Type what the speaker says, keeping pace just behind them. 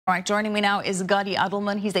All right, joining me now is Gadi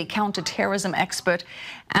Adelman. He's a counterterrorism expert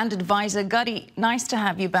and advisor. Gadi, nice to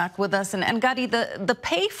have you back with us. And Gadi, the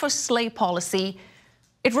pay-for-slay policy,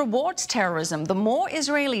 it rewards terrorism. The more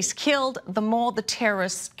Israelis killed, the more the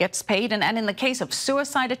terrorist gets paid. And in the case of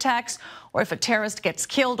suicide attacks, or if a terrorist gets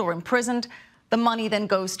killed or imprisoned, the money then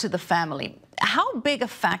goes to the family. How big a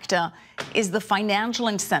factor is the financial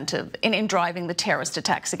incentive in driving the terrorist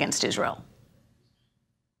attacks against Israel?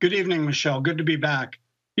 Good evening, Michelle. Good to be back.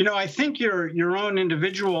 You know, I think your own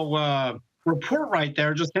individual report right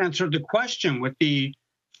there just answered the question. With the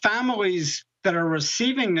families that are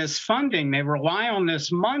receiving this funding, they rely on this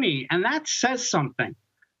money, and that says something,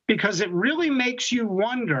 because it really makes you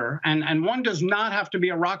wonder, and one does not have to be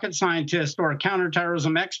a rocket scientist or a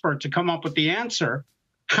counterterrorism expert to come up with the answer,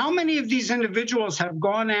 how many of these individuals have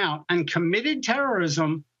gone out and committed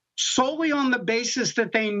terrorism solely on the basis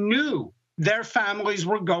that they knew their families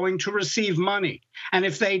were going to receive money. And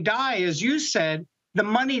if they die, as you said, the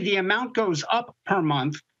money, the amount goes up per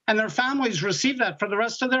month, and their families receive that for the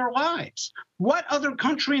rest of their lives. What other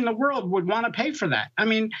country in the world would want to pay for that? I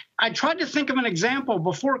mean, I tried to think of an example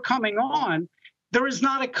before coming on. There is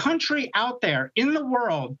not a country out there in the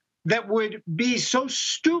world that would be so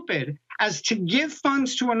stupid as to give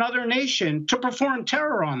funds to another nation to perform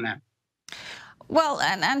terror on them. Well,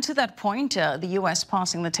 and to that point, the U.S.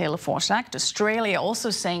 passing the Taylor Force Act, Australia also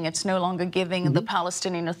saying it's no longer giving the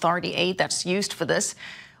Palestinian Authority aid that's used for this.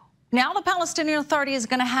 Now the Palestinian Authority is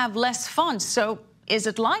going to have less funds. So is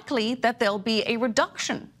it likely that there'll be a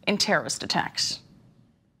reduction in terrorist attacks?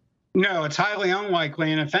 No, it's highly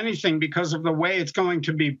unlikely. And if anything, because of the way it's going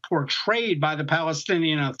to be portrayed by the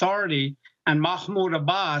Palestinian Authority and Mahmoud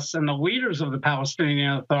Abbas and the leaders of the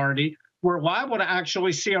Palestinian Authority, we're liable to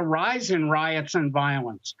actually see a rise in riots and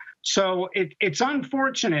violence. So it's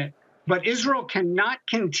unfortunate, but Israel cannot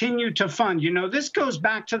continue to fund. You know, this goes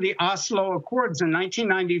back to the Oslo Accords in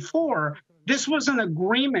 1994. This was an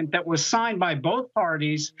agreement that was signed by both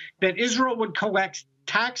parties that Israel would collect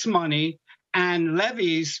tax money and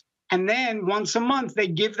levies, and then once a month they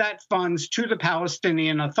give that funds to the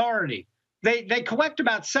Palestinian Authority. They collect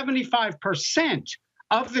about 75%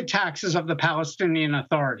 of the taxes of the Palestinian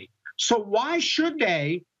Authority. So why should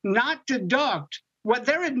they not deduct what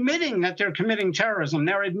they're admitting, that they're committing terrorism?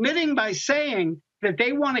 They're admitting by saying that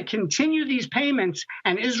they want to continue these payments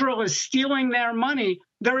and Israel is stealing their money.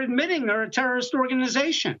 They're admitting they're a terrorist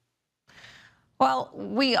organization. Well,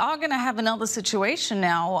 we are going to have another situation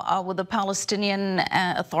now with the Palestinian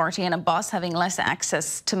Authority and Abbas having less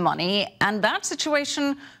access to money. And that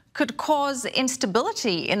situation could cause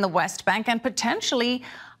instability in the West Bank and potentially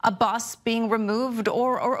Abbas being removed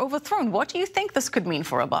or overthrown. What do you think this could mean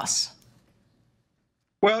for Abbas?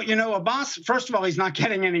 Well, you know, Abbas, first of all, he's not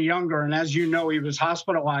getting any younger. And as you know, he was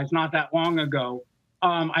hospitalized not that long ago.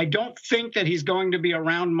 I don't think that he's going to be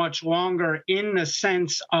around much longer in the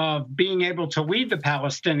sense of being able to lead the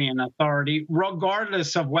Palestinian Authority,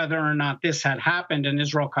 regardless of whether or not this had happened and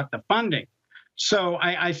Israel cut the funding. So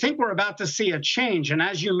I think we're about to see a change. And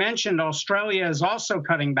as you mentioned, Australia is also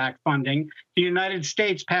cutting back funding. The United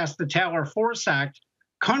States passed the Taylor Force Act.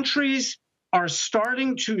 Countries are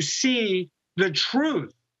starting to see the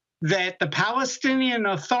truth that the Palestinian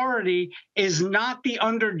Authority is not the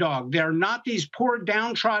underdog. They're not these poor,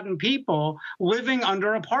 downtrodden people living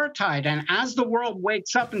under apartheid. And as the world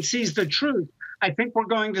wakes up and sees the truth, I think we're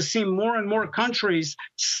going to see more and more countries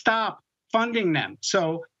stop funding them.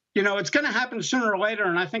 So, you know, it's going to happen sooner or later,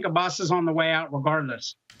 and I think Abbas is on the way out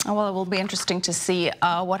regardless. Well, it will be interesting to see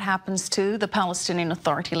what happens to the Palestinian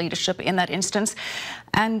Authority leadership in that instance.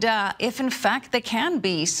 And if, in fact, there can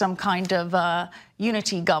be some kind of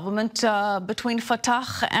unity government between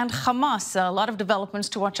Fatah and Hamas. A lot of developments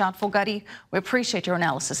to watch out for. Gadi, we appreciate your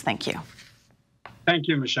analysis. Thank you. Thank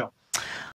you, Michelle.